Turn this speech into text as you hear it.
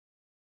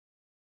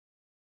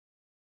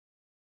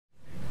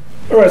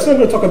All right, so I'm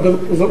going to talk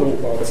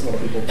well, that's a lot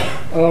of people.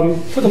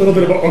 Talk a little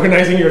bit about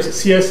organizing your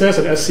CSS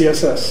and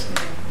SCSS.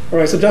 All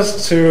right, so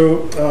just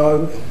to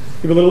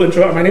give a little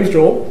intro, my name is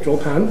Joel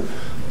Pan.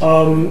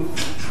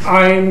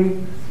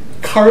 I'm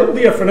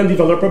currently a front-end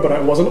developer, but I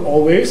wasn't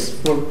always.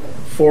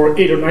 For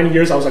 8 or 9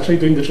 years, I was actually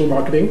doing digital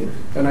marketing,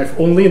 and I've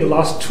only in the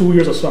last 2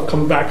 years or so I've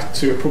come back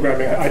to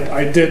programming.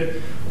 I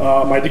did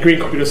my degree in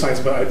computer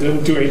science, but I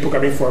didn't do any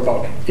programming for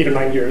about 8 or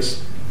 9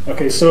 years.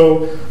 Okay,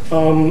 so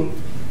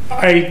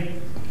I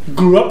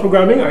grew up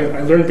programming.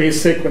 I learned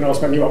BASIC when I was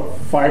maybe about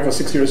 5 or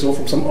 6 years old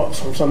from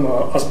some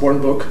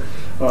Usborne book.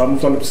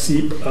 Moved on to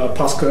C,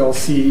 Pascal,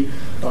 C.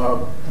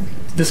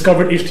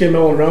 Discovered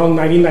HTML around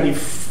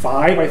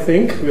 1995, I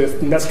think,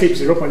 with Netscape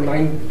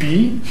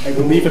 0.9b, I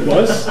believe it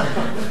was,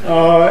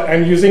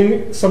 and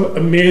using some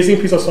amazing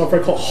piece of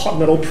software called Hot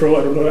Metal Pro.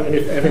 I don't know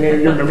if any of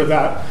you remember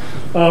that.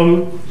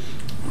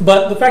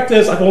 But the fact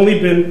is, I've only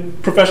been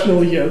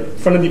professionally a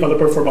front-end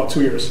developer for about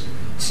 2 years.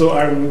 So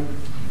I'm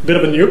a bit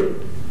of a noob.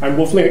 I'm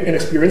woefully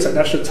inexperienced, and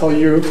that should tell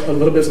you a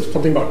little bit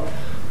something about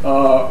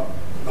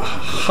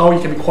how you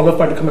can be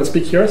qualified to come and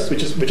speak here,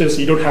 which is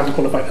you don't have to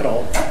qualify at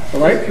all. All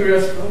right? I'm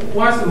curious,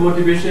 what's the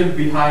motivation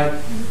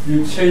behind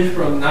you change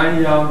from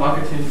 9-year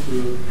marketing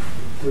to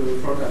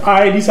product?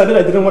 I decided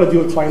I didn't want to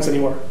deal with clients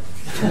anymore.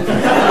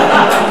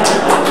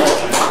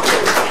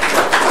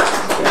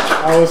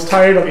 I was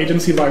tired of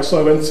agency life, so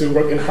I went to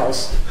work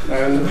in-house.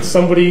 And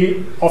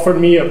somebody offered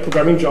me a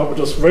programming job, which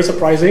was very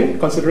surprising,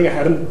 considering I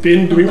hadn't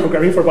been doing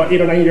programming for about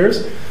 8 or 9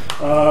 years.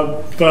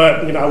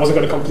 But I wasn't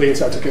going to complain,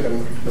 so I took it,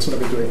 and that's what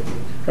I've been doing.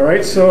 All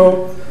right,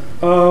 so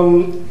a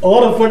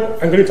lot of what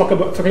I'm going to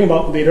talking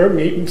about later,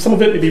 some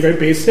of it may be very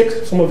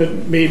basic, some of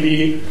it may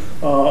be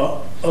a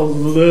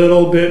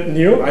little bit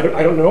new. I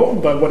don't know,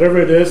 but whatever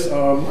it is,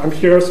 I'm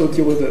here, so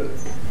deal with it.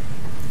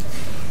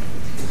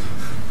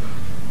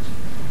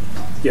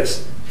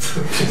 Yes.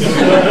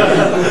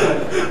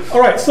 All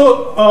right,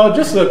 so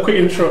just a quick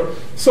intro.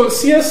 So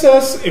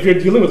CSS, if you're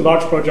dealing with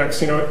large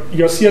projects, your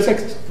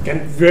CSS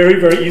can very,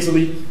 very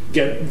easily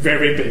get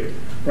very big,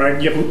 right?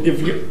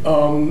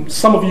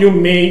 Some of you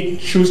may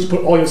choose to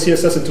put all your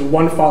CSS into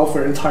one file for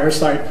your entire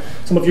site.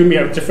 Some of you may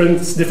have different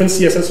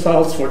CSS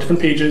files for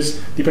different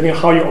pages, depending on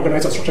how you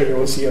organize and structure your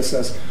own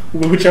CSS.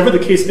 Whichever the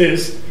case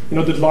is,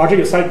 the larger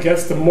your site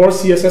gets, the more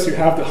CSS you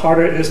have, the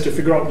harder it is to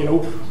figure out,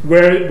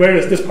 where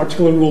is this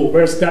particular rule,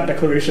 where is that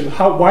declaration,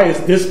 why is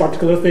this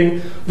particular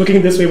thing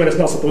looking this way when it's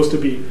not supposed to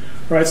be,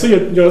 right? So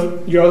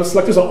your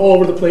selectors are all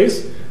over the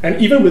place,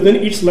 and even within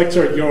each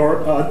selector,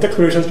 your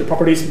declarations, your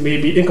properties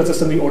may be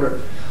inconsistently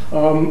ordered.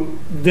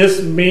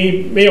 This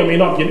may or may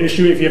not be an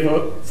issue if you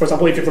have for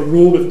example, if you have a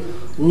rule with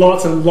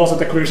lots and lots of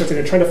declarations and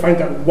you're trying to find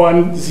that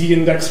one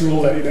z-index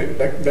rule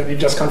that you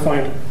just can't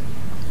find,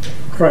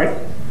 right?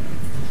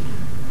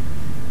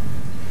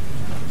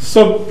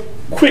 So,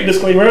 quick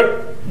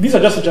disclaimer, these are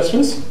just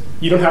suggestions.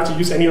 You don't have to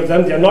use any of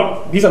them.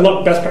 These are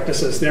not best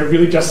practices. They're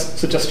really just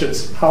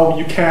suggestions, how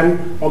you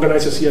can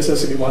organize your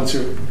CSS if you want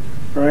to,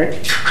 all right?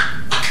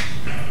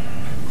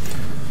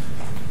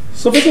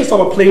 So first let's talk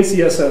about plain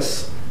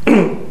CSS.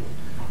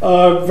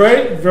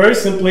 Very, very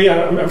simply,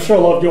 I'm sure a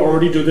lot of you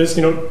already do this,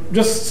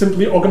 just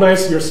simply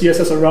organize your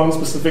CSS around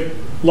specific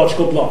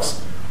logical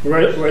blocks.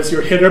 Right? Whereas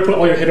your header, put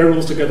all your header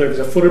rules together. If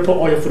it's a footer, put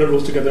all your footer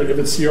rules together. If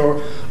it's your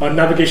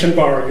navigation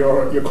bar,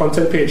 your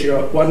content page,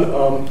 your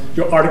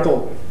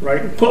article,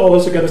 right? Put all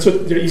those together so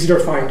they're easier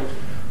to find,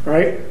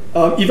 right?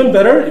 Even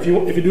better, if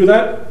you do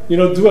that,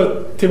 do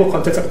a table of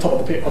contents at the top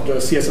of the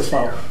CSS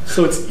file.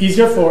 So it's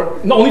easier for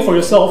not only for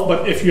yourself,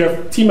 but if you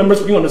have team members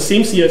working on the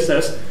same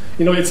CSS,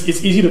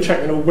 it's easy to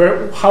check.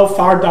 How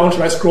far down should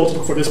I scroll to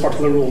look for this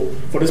particular rule,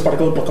 for this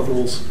particular block of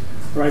rules,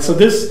 right? So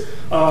this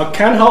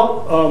can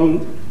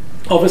help.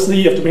 Obviously,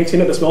 you have to maintain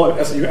it as well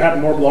as you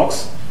add more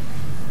blocks.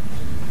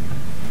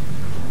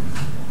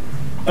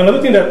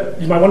 Another thing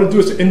that you might want to do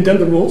is to indent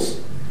the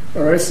rules.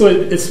 All right, so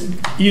it's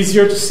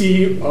easier to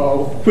see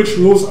which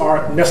rules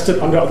are nested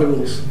under other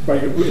rules,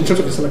 right? In terms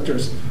of the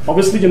selectors.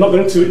 Obviously, you're not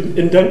going to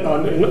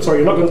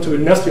you're not going to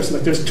nest your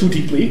selectors too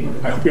deeply.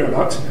 I hope you're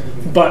not.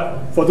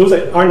 But for those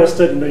that are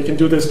nested, you can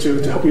do this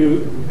to help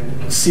you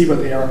see where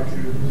they are.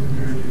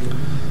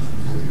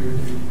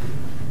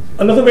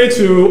 Another thing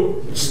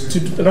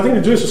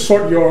to do is to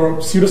sort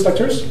your pseudo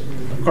selectors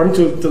according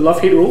to the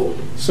love-hate rule.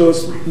 So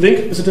it's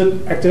linked,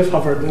 visited, active,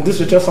 hovered, and this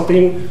is just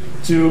something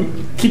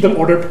to keep them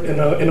ordered in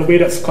a way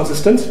that's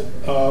consistent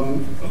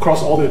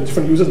across all the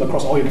different users and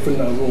across all your different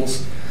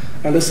rules.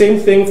 And the same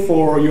thing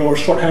for your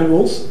shorthand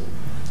rules.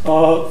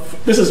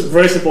 This is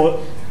very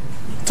simple: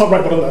 top,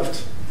 right, bottom,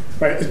 left.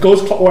 Right? It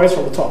goes clockwise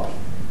from the top.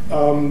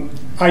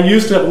 I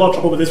used to have a lot of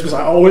trouble with this because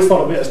I always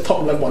thought of it as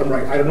top, left, bottom,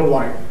 right. I don't know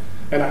why.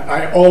 And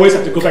I always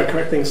have to go back and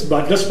correct things.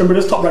 But just remember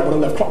this: top, right, bottom,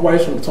 left,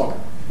 clockwise from the top.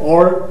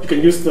 Or you can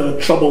use the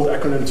troubled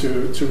acronym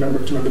to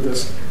remember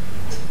this.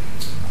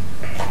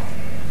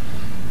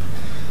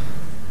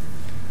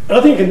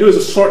 Another thing you can do is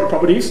to sort your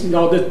properties.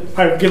 Now,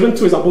 I've given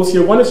two examples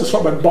here. One is to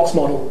sort by box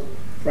model.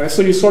 right?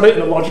 So you sort it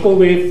in a logical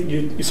way.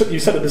 You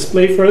set the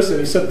display first, and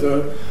you set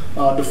the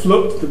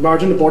float, the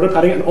margin, the border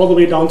padding, and all the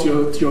way down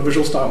to your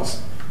visual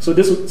styles. So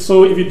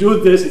if you do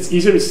this, it's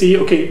easier to see.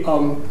 Okay,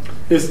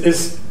 is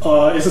this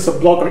a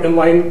block or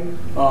inline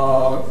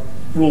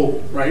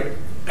rule, right?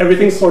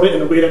 Everything's sorted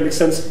in a way that makes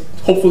sense.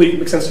 Hopefully, it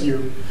makes sense to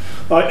you.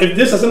 If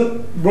this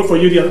doesn't work for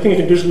you, the other thing you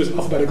can do is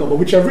alphabetical. But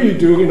whichever you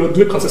do,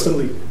 do it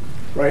consistently,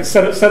 right?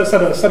 Set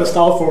a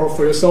style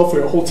for yourself, for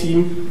your whole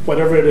team,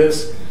 whatever it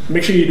is.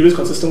 Make sure you do this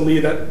consistently,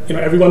 that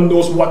everyone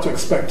knows what to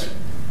expect.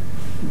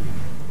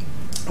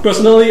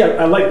 Personally,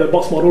 I like the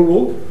box model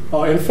rule.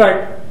 In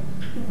fact,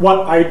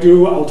 what I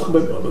do, I'll talk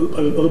about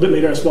a little bit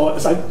later as well,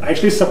 is I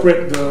actually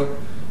separate the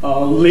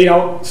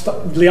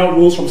layout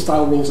rules from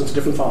style rules into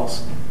different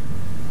files.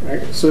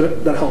 Right? So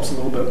that helps a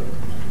little bit.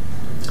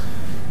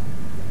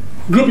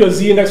 Group your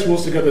z-index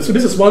rules together. So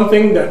this is one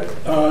thing that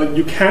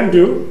you can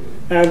do,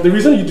 and the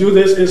reason you do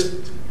this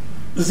is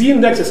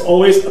z-index is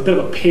always a bit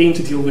of a pain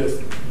to deal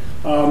with.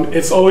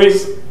 It's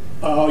always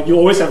you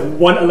always have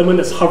one element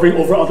that's hovering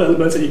over other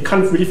elements, and you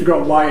can't really figure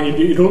out why, and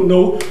you don't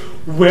know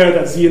where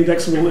that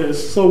z-index rule is.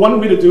 So one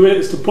way to do it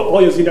is to put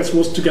all your z-index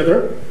rules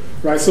together,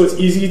 right? So it's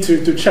easy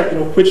to check,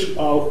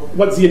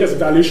 what z-index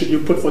value should you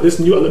put for this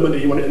new element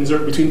that you want to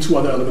insert between two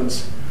other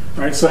elements,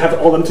 right? So have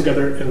all of them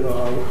together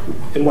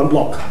in one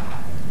block.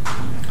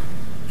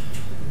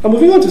 Now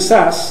moving on to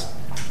Sass,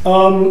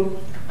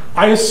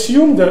 I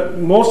assume that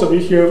most of you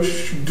here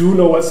do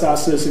know what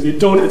Sass is. If you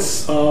don't,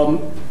 it's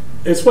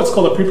what's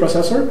called a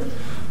preprocessor.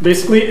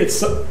 Basically,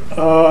 it's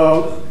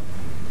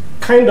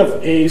kind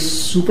of a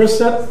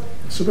superset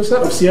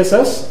of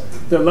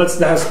CSS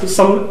that has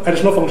some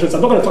additional functions. I'm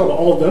not going to talk about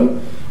all of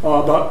them,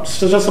 but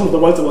just some of the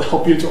ones that will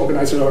help you to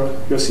organize your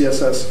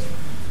CSS.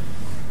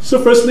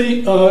 So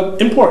firstly,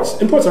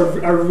 imports. Imports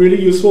are really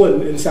useful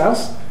in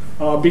Sass.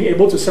 Being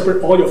able to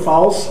separate all your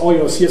files, all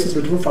your CSS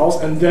into different files,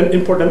 and then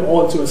import them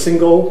all into a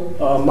single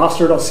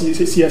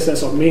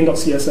master.css or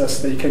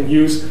main.css that you can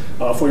use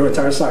for your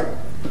entire site.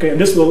 Okay,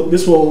 and this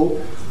will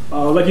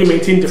let you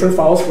maintain different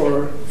files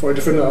for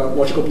different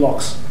logical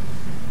blocks.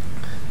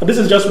 And this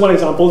is just one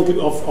example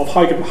of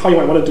how you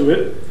might want to do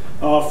it.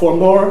 For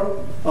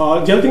more,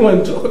 the other thing I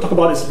want to talk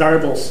about is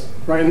variables.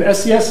 Right? In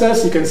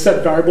SCSS, you can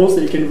set variables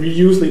that you can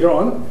reuse later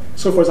on.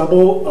 So, for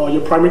example,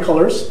 your primary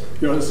colors,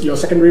 your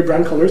secondary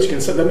brand colors, you can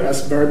set them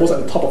as variables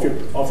at the top of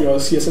your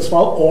CSS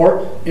file,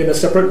 or in a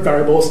separate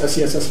variables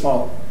SCSS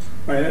file.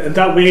 Right? And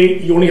that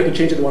way, you only have to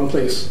change it in one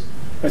place.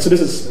 Right? So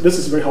this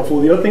is very helpful.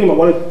 The other thing I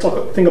want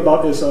to think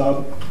about is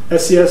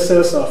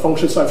SCSS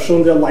functions. So I've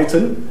shown there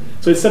lighten.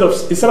 So instead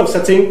of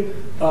setting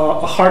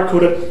a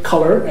hard-coded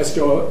color as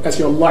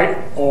your light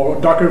or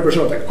darker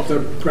version of the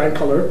brand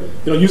color,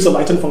 use the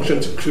lighten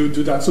function to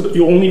do that, so that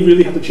you only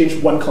really have to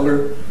change one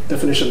color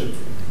definition.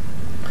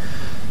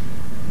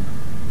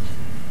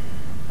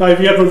 Now, if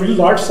you have a really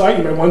large site,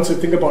 you might want to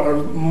think about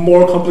a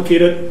more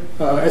complicated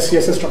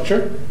SCSS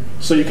structure.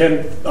 So you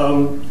can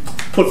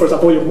put, for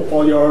example,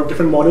 all your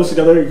different modules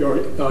together, your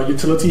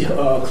utility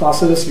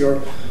classes,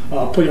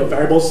 put your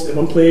variables in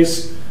one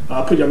place,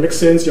 put your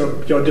mix-ins,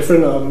 your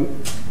different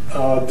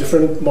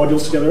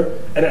modules together,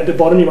 and at the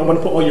bottom you might want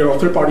to put all your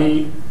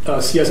third-party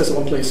CSS in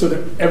one place, so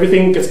that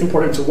everything gets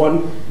imported into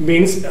one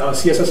main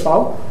CSS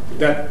file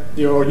that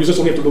your users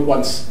only have to load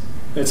once.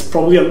 It's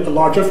probably a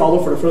larger file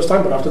for the first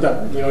time, but after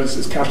that,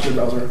 it's cached in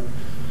the browser.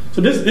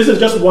 So this is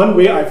just one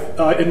way.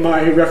 In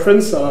my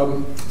reference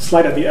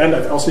slide at the end,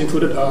 I've also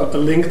included a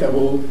link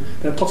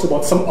that talks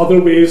about some other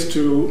ways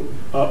to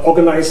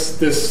organize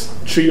this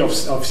tree of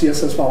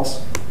CSS files.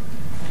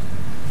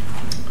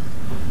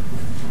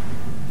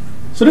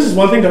 So this is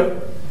one thing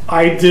that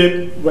I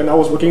did when I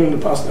was working in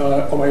the past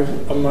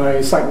on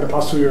my site in the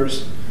past 2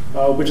 years,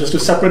 which is to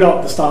separate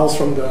out the styles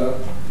from the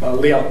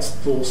layout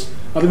tools.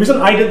 The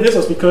reason I did this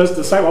was because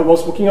the site I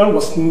was working on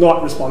was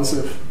not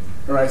responsive.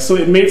 All right, so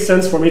it made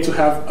sense for me to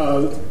have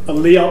a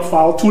layout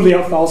file, two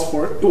layout files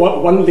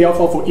one layout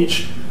file for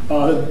each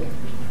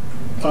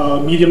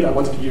medium that I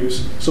wanted to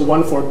use. So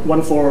one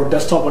for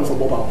desktop, one for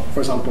mobile, for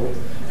example,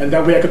 and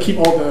that way I could keep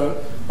all the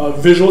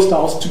visual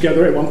styles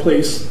together in one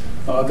place.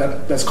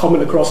 That's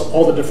common across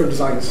all the different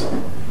designs,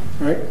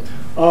 right?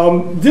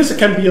 This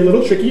can be a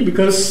little tricky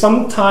because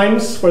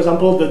sometimes, for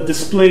example, the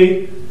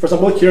display,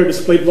 here,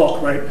 display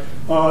block, right?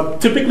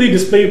 Typically,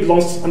 display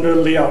belongs under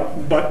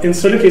layout, but in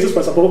certain cases, for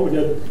example, when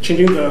you're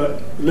changing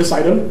the list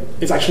item,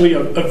 it's actually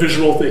a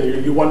visual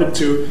thing. You want it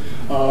to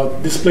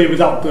display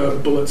without the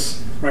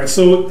bullets, right?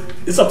 So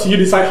it's up to you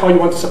to decide how you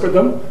want to separate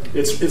them.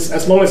 It's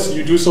as long as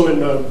you do so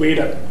in a way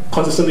that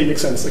consistently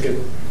makes sense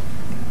again.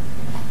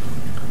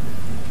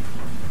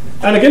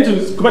 And again,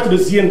 to go back to the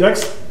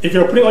z-index, if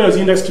you're putting all your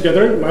z-index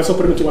together, you might as well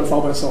put them into one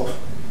file by itself.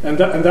 And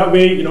that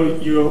way,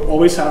 you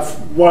always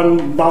have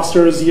one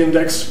master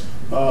z-index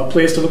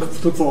place to look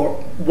for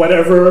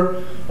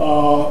whatever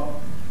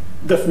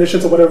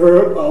definitions or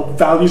whatever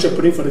values you're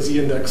putting for the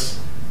z-index.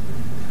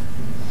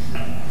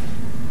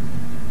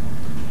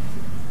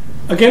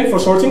 Again, for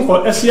sorting,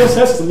 for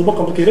SCSS, it's a little more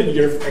complicated.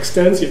 You have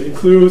extends, you have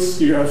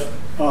includes, you have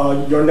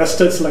your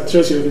nested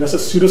selectors, you have nested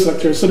pseudo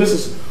selectors. So this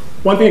is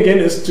one thing again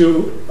is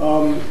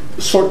to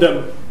sort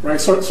them, right?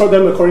 Sort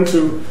them according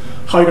to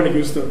how you're going to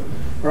use them.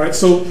 All right.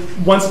 So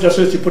one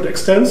suggestion is you put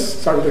extends,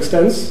 start with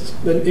extends,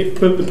 then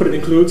put it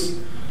includes,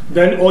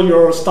 then all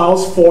your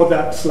styles for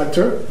that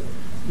selector,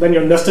 then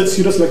your nested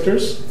pseudo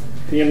selectors,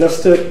 then your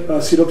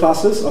nested pseudo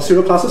classes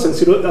and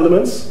pseudo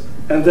elements,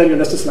 and then your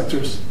nested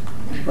selectors.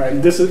 Right.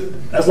 And this is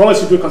as long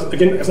as you do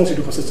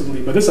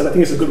consistently. But this, I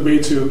think, is a good way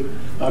to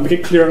make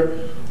it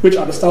clear which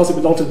are the styles that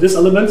belong to this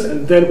element,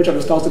 and then which are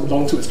the styles that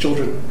belong to its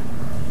children.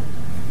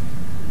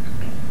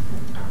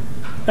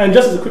 And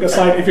just as a quick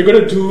aside, if you're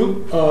going to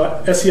do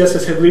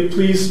SCSS heavily,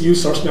 please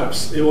use source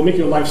maps. It will make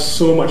your life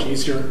so much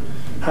easier.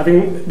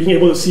 Being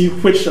able to see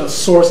which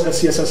source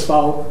SCSS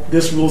file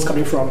this rule is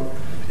coming from,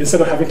 instead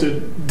of having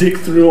to dig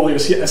through all your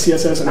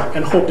SCSS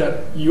and hope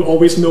that you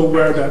always know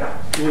where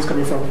that rule is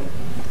coming from.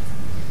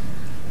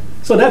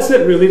 So that's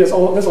it, really. That's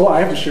all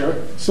I have to share.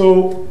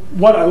 So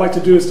what I'd like to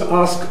do is to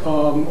ask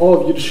all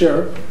of you to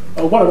share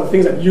what are the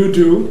things that you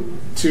do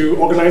to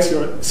organize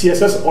your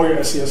CSS or your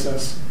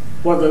SCSS.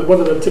 What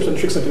are the tips and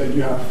tricks that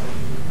you have?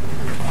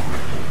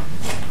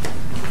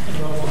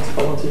 Anyone wants to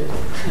volunteer?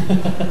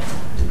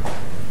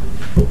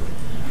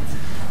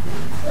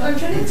 I'm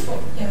trying to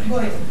yeah, go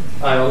ahead.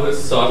 I always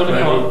sort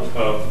my rules.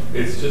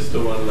 It's just a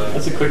one line.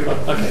 That's a quick one.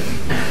 Okay.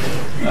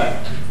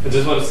 I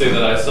just want to say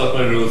that I sort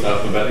my rules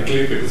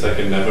alphabetically because I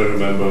can never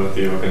remember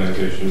the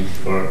organization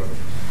for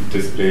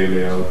display,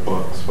 layout,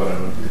 box,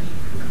 whatever.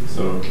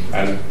 So,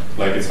 and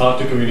like it's hard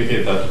to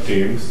communicate that to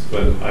teams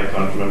when I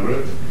can't remember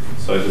it.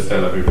 So I just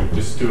tell everybody,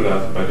 just do it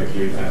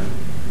alphabetically and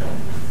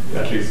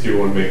at least you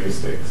won't make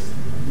mistakes.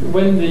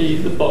 When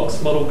the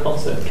box model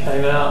concept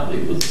came out,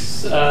 it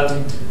was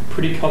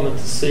pretty common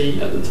to see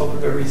at the top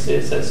of every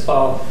CSS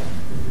file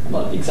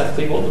like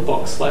exactly what the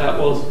box layout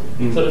was.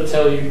 So to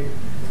tell you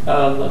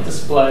like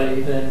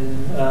display,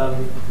 then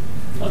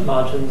like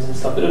margins and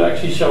stuff, but it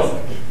actually show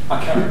up.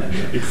 I can't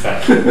remember.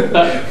 Exactly.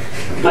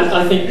 But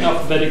I think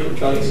alphabetical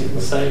joining is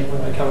the same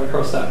when I come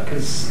across that,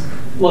 because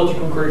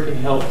logical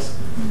grouping helps,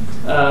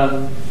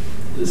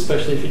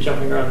 especially if you're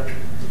jumping around.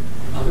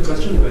 I have a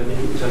question when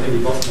using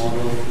the box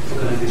model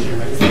organization,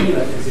 right? Is there any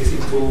like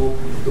existing tool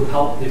to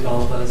help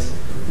developers?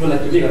 You know,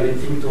 like today a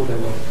linking tool that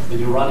will, when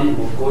you run it,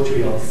 will go through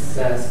your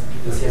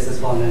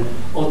CSS file and then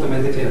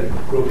automatically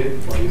like group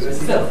it for you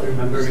instead of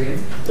remembering it.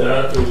 There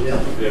are tools. Yeah,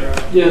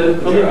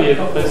 there'd probably be a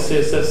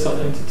CSS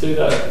something to do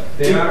that.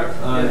 They are.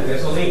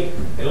 There's only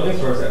it only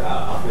stores it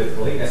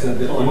alphabetically. As in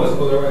the most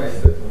popular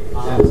is the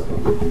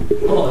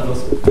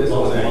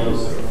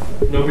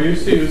No, we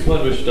used to use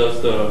one which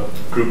does the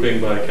grouping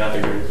by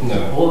category.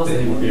 No, I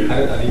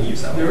didn't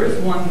use that. There is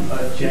one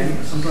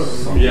Gen, some sort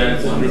of Yeah,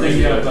 it's one. but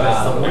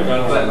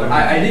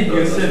I did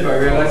use it, but I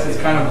realized it's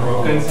kind of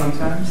broken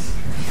sometimes.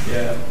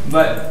 Yeah,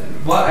 but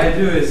what I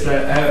do is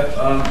that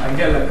I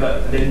get like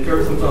a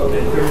linker, some sort of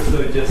linker,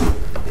 so it just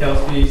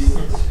tells me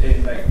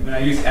in like when I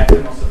use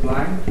FM or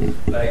Sublime,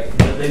 like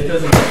the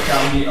linkers will just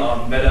tell me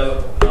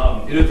whether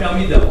it'll tell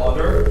me the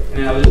order, and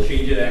then I'll just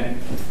change it, and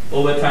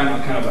over time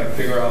I'll kind of like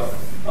figure out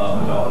the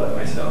order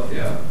myself.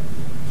 Yeah.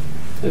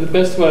 The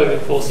best way of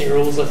enforcing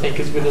rules, I think,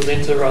 is with a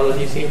linter rather than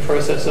using a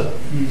processor.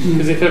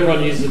 Because if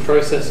everyone uses a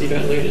processor, you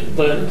don't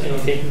learn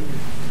anything.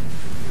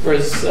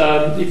 Whereas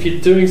if you're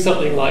doing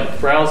something like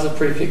browser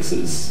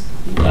prefixes,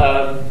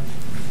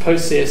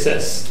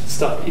 post-CSS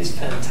stuff is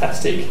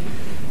fantastic,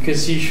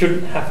 because you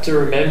shouldn't have to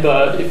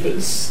remember if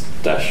it's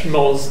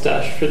 -mos-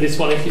 for this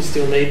one if you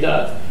still need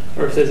that,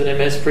 or if there's an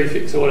MS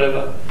prefix or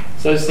whatever.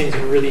 So those things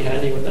are really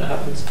handy when that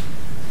happens.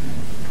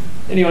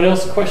 Anyone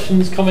else?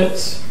 Questions,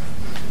 comments?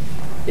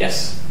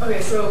 Yes?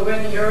 Okay, so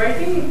when you're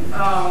writing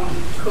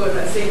code,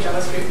 let's say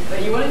JavaScript,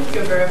 like you want to keep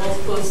your variables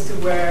close to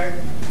where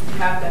you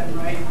have them,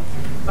 right?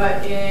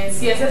 But in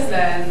CSS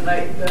then,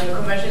 like the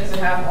convention is to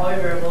have all your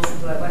variables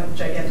into like one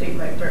gigantic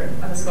like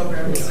underscore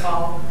variables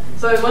file.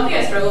 So one thing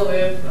I struggle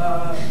with,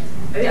 I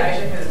think I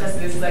actually can attest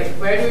to this, is like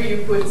where do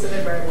you put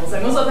certain variables?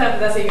 Like most of the time,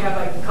 let's say you have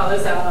like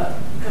colors that are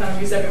kind of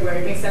used everywhere,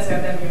 it makes sense to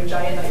have them in your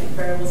giant like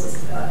variables as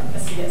a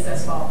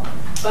CSS file.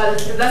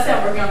 But if let's say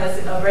I'm working on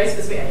a very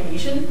specific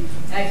animation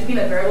and I'm keeping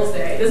the variables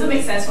there, it doesn't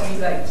make sense for me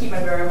to like keep my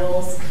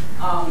variables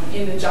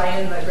in the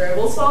giant like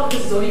variables file,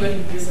 because it's only going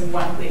to be used in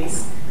one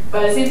place.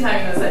 But at the same time,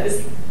 you know, it's like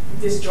this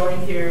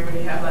disjoint here where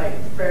you have like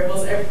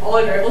variables, all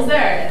the variables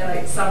there, and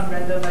like some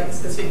random like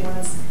specific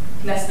ones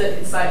nested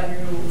inside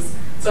your rules.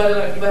 So I don't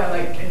know if people have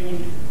like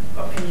any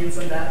opinions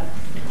on that.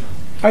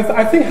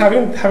 I think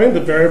having the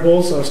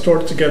variables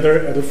stored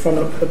together at the front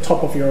of the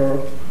top of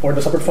your or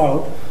the separate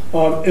file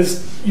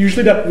is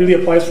usually that really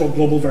applies for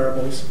global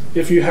variables.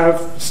 If you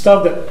have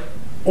stuff that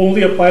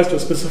only applies to a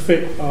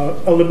specific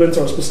element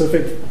or a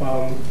specific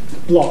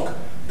block,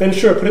 then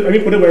sure, put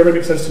it wherever it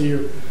makes sense to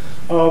you.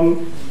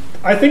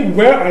 I think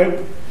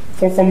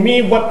for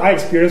me, what I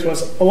experienced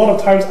was a lot of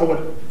times I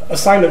would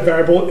assign a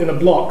variable in a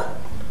block,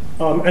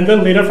 and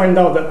then later find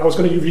out that I was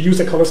going to reuse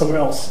that color somewhere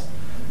else.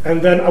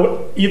 And then I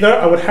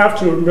would have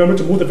to remember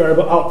to move the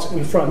variable out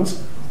in front,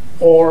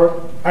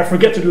 or I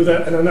forget to do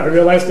that, and then I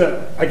realize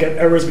that I get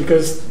errors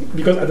because in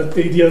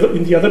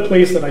the other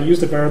place that I use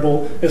the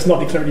variable, it's not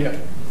declared yet.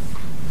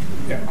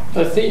 Yeah.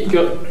 I think you've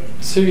got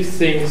two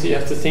things you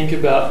have to think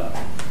about.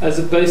 As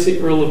a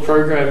basic rule of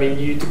programming,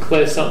 you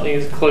declare something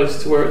as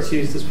close to where it's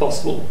used as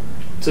possible.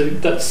 So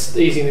that's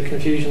easing the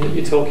confusion that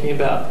you're talking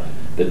about.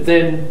 But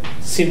then,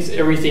 since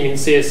everything in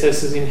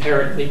CSS is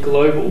inherently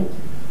global,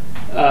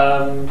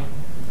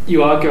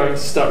 you are going to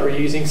start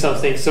reusing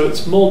something. So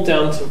it's more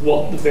down to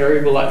what the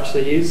variable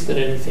actually is than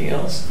anything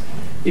else.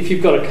 If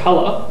you've got a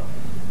color,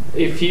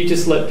 if you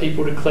just let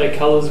people declare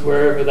colors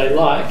wherever they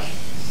like,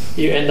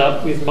 you end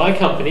up with my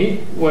company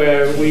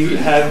where we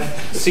have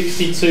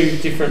 62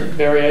 different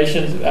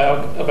variations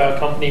of our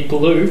company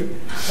blue,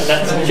 and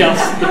that's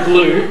just the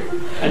blue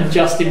and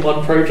just in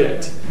one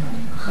project.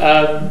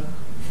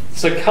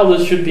 So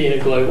colors should be in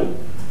a global.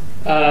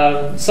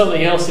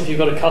 Something else, if you've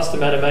got a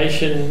custom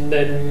animation,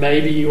 then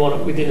maybe you want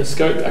it within a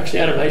scope. Actually,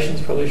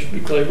 animations probably should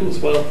be global as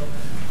well.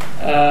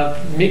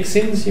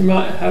 Mix-ins you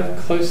might have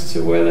close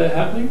to where they're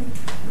happening.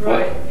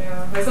 Right,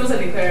 yeah. Like sometimes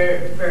I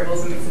declare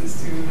variables and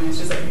mix-ins too, and it's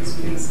just like used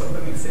within the scope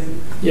of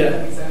mix-in. Yeah.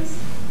 That makes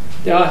sense.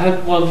 Yeah, I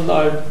had one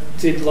I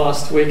did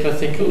last week. I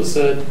think it was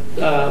a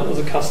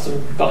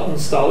custom button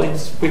styling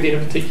within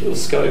a particular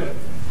scope,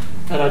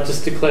 and I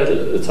just declared it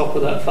at the top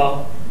of that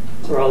file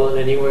rather than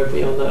anywhere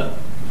beyond that.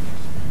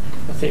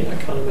 I think that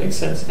kind of makes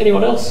sense.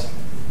 Anyone else?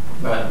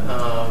 But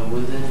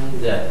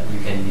within that you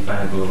can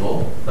define a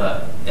global,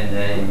 and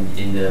then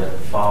in the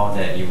file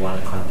that you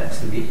want the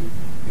context to be,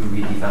 you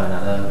redefine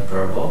another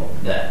variable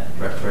that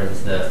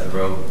references the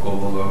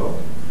global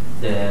variable.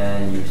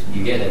 Then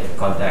you get the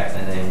context,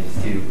 and then you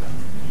still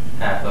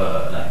have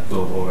a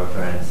global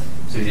reference.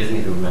 So you just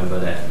need to remember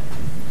that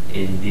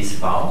in this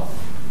file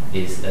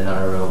is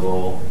another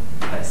variable.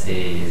 Let's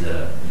say is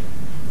a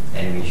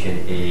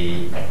animation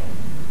A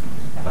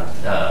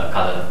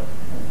color.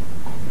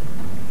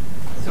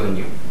 So when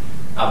you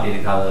update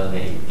the color,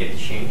 then you get to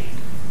change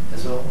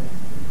as well.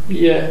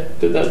 Yeah,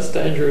 but that's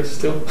dangerous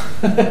still.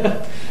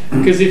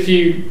 Because if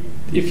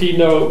you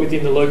know it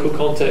within the local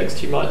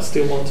context, you might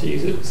still want to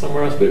use it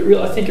somewhere else. But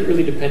I think it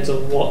really depends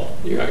on what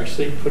you're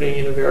actually putting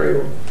in a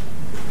variable.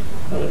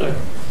 I don't know.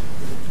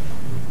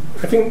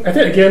 I think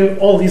again,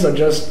 all these are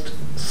just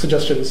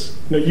suggestions.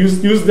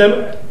 Use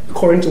them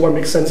according to what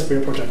makes sense for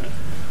your project,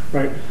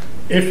 right?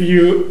 If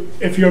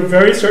you're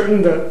very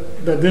certain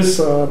that this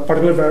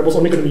particular variable is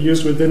only going to be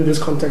used within this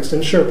context,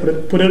 then sure,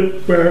 put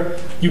it where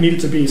you need it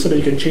to be, so that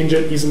you can change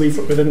it easily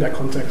within that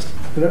context.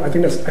 And I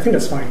think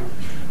that's fine,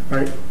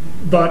 right?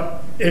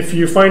 But if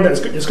you find that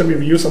it's going to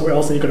be used somewhere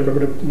else, then you got to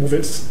remember to move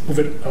it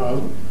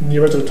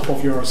nearer to the top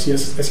of your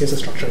SCSS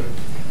structure.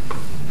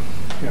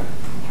 Yeah.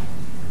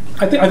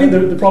 I think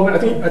the problem.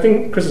 I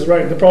think Chris is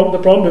right. The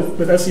problem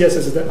with SCSS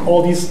is that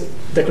all these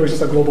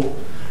declarations are global.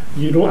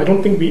 I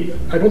don't think we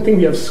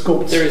have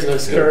scoped there is no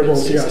scope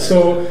variables. Yeah,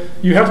 so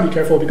you have to be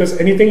careful, because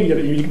anything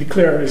that you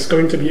declare is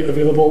going to be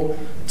available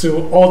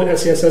to all the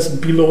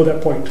SCSS below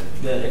that point.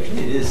 There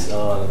actually is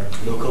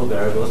local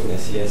variables in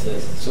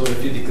SCSS. So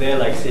if you declare,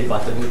 like, say,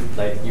 button,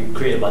 like you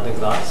create a button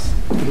class,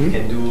 you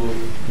can do.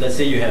 Let's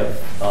say you have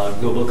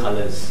global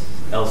colors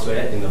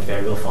elsewhere in the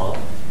variable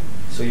file.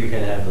 So you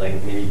can have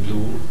like maybe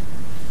blue,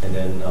 and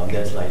then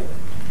that's like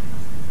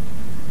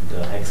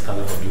the hex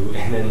color for blue,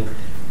 and then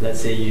let's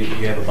say you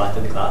have a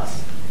button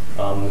class,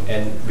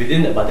 and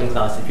within the button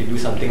class, if you do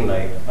something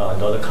like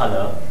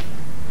 $color,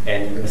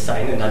 and you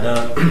assign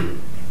another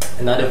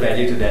another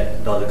value to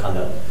that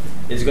 $color,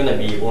 it's going to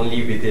be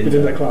only within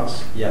that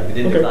class. Yeah,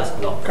 within the class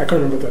block. I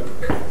can't remember that.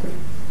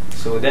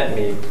 So that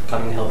may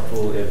come in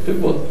helpful if.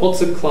 But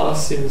what's a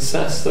class in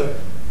SAS though?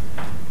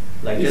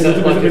 Like is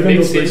that like a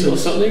mix-in or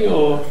something,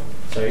 or?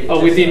 Sorry,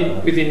 within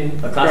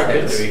a class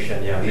brackets.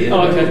 Declaration, yeah.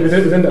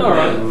 Within that. All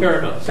right, fair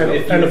enough.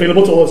 And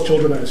available to all its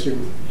children, I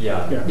assume.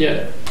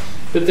 Yeah.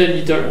 But then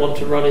you don't want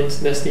to run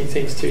into nesting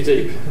things too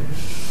deep,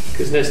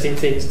 because nesting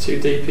things too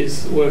deep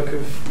is work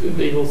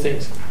of evil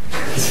things.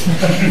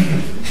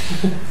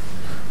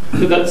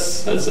 But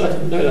that's I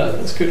didn't know that.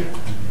 That's good.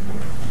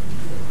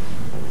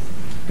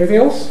 Anything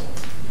else?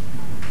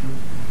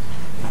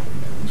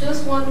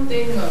 Just one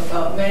thing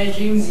about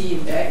managing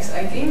z-index.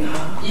 I think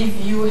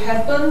if you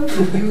happen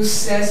to use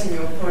SES in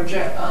your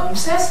project,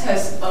 SES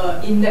has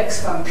an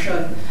index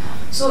function.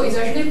 So it's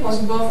actually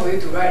possible for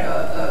you to write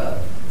a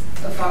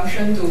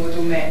function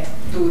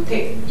to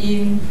take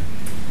in.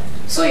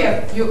 So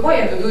what you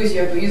have to do is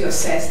you have to use a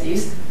SES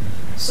list.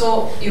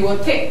 So it will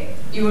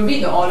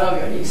read the order of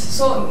your list.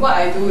 So what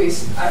I do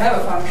is I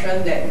have a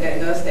function that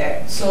does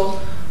that. So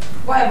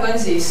what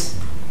happens is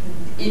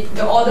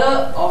the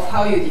order of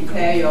how you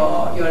declare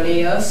your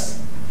layers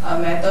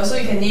matter. So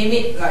you can name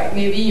it, like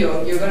maybe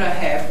you're gonna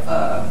have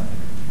a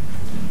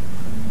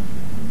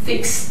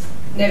fixed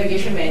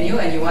navigation menu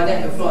and you want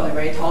that to flow on the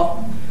very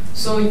top.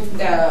 So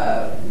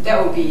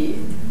that would be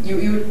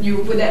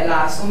you put that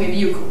last. So maybe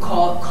you could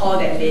call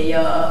that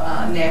layer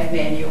nav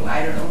menu.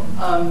 I don't know.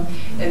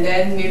 And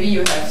then maybe you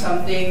have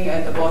something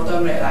at the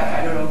bottom like,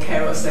 I don't know,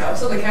 carousel.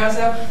 So the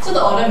carousel, so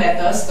the order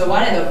matters. The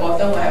one at the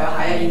bottom will have a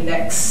higher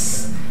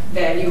index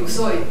value.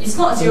 So it's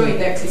not 0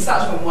 index, it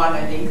starts from 1,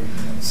 I think.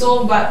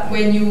 So, but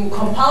when you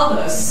compile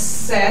the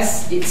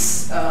SCSS,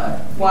 it's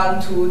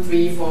 1, 2,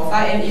 3, 4,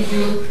 5. And if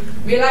you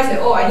realize that,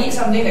 oh, I need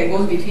something that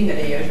goes between the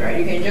layers, right?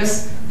 You can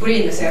just put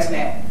it in the SCSS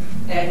map.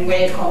 And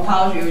when it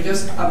compiles, you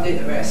just update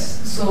the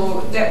rest.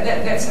 So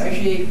that's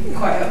actually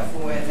quite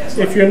helpful. And that's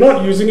if you're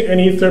not using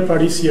any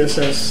third-party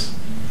CSS,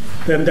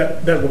 then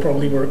that will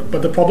probably work.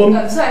 But the problem...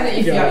 so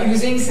if you're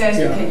using SCSS,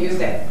 you can use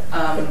that.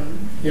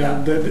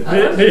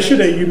 The issue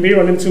that you may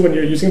run into when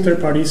you're using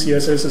third-party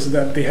CSS is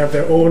that they have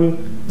their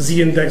own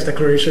z-index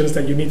declarations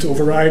that you need to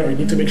override, or you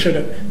need to make sure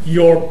that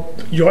your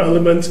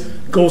element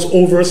goes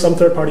over some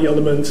third-party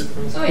element.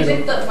 So is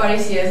it third-party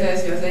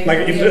CSS you're saying?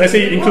 Like if let's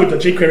say you include the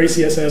jQuery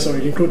CSS or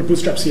you include the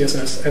Bootstrap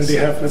CSS, and they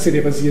have, let's say they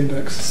have a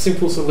z-index.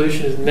 Simple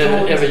solution is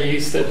never ever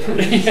use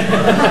third-party.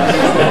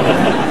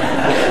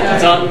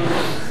 Done.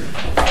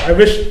 I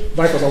wish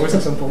Vibe was always so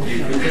simple. You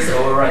just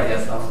override your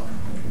stuff.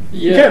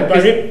 Yeah,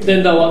 but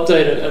then they'll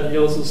update it and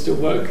yours will still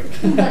work.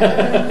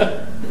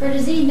 For the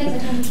z-index, I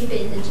tend to keep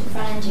it in the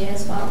front-end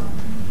JS file,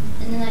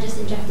 and then I just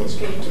inject it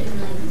straight into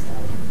inline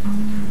instead.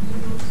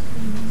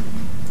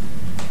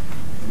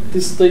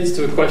 This leads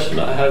to a question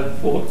that I have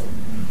for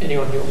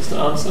anyone who wants to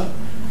answer.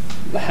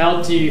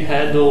 How do you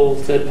handle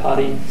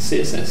third-party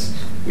CSS,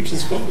 which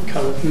is what we're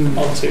coming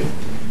onto?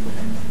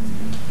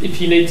 If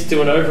you need to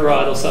do an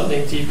override or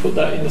something, do you put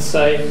that in the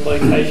same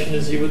location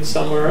as you would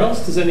somewhere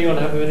else? Does anyone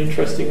have an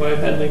interesting way of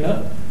handling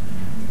that?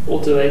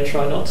 Or do they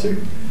try not to?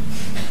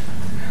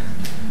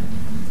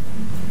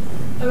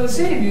 I would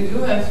say if you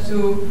do have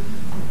to,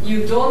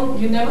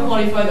 you never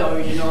modify the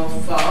original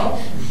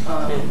file,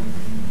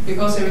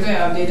 because every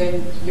time you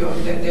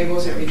update, then there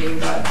goes everything.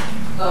 But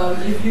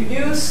if you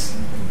use,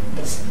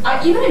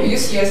 even if you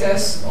use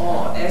CSS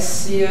or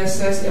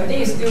SCSS, I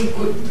think it's still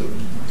good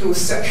to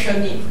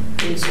section it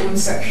in its own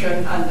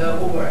section under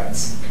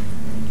overrides.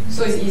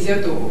 So it's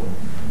easier to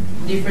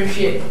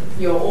differentiate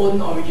your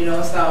own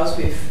original styles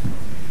with,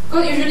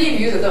 because usually if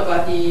you use a third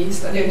party,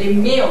 they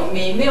may or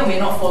may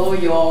not follow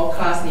your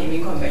class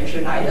naming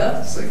convention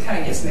either, so it kind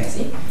of gets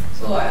messy.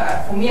 So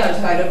for me, I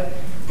just either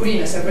put it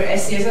in a separate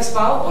SCSS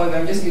file, or if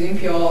I'm just using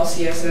pure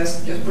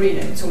CSS, just put it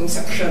in its own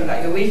section,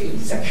 like the way he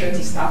sections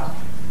his stuff,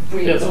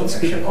 put it in its own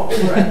section called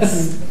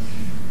overrides.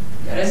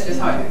 That's just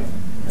how I do it.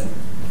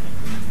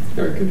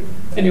 Very good.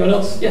 Anyone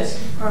else? Yes?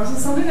 So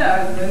something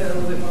that I've learned a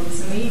little bit more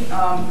recently,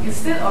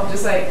 instead of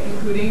just like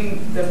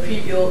including the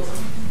pre-built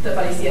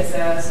third-party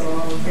CSS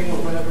or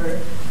framework, whatever,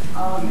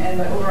 and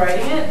like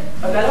overriding it,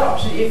 a better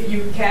option, if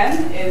you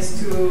can, is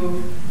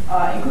to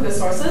include the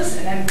sources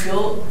and then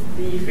build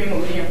the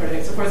framework within your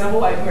project. So for example,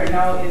 what I do right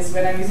now is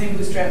when I'm using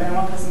Bootstrap and I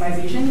want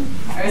customization,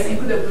 I just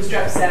include the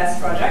Bootstrap SaaS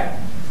project,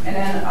 and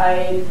then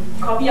I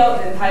copy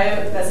out the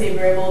entire, let's say,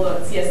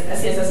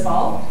 variable.CSS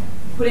file,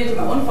 put it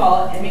into my own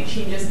file and make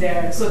changes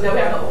there. So that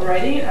way I'm not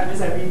overriding it, I'm just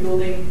like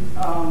rebuilding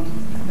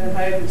the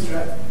entire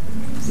Bootstrap.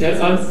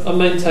 Yeah, I'm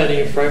maintaining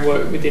a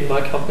framework within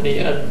my company,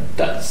 and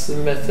that's the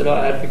method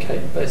I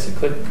advocate,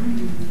 basically.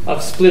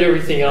 I've split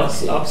everything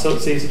else up so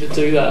it's easy to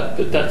do that,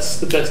 but that's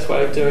the best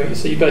way of doing it.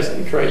 So you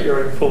basically create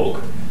your own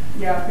fork.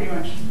 Yeah, pretty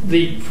much.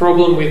 The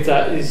problem with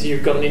that is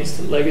you've got an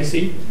instant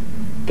legacy,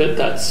 but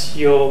that's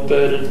your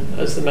burden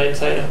as the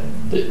maintainer.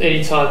 That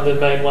anytime the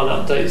main one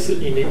updates, that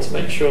you need to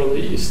make sure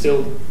that you're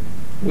still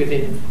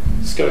within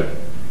scope.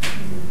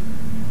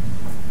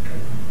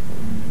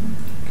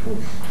 Cool.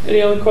 Any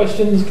other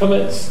questions,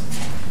 comments?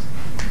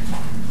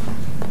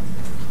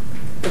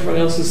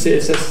 Everyone else's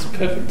CSS is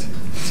perfect.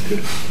 That's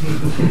good.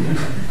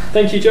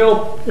 Thank you,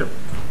 Joel. Yep.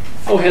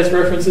 Oh, has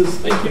references.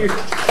 Thank you.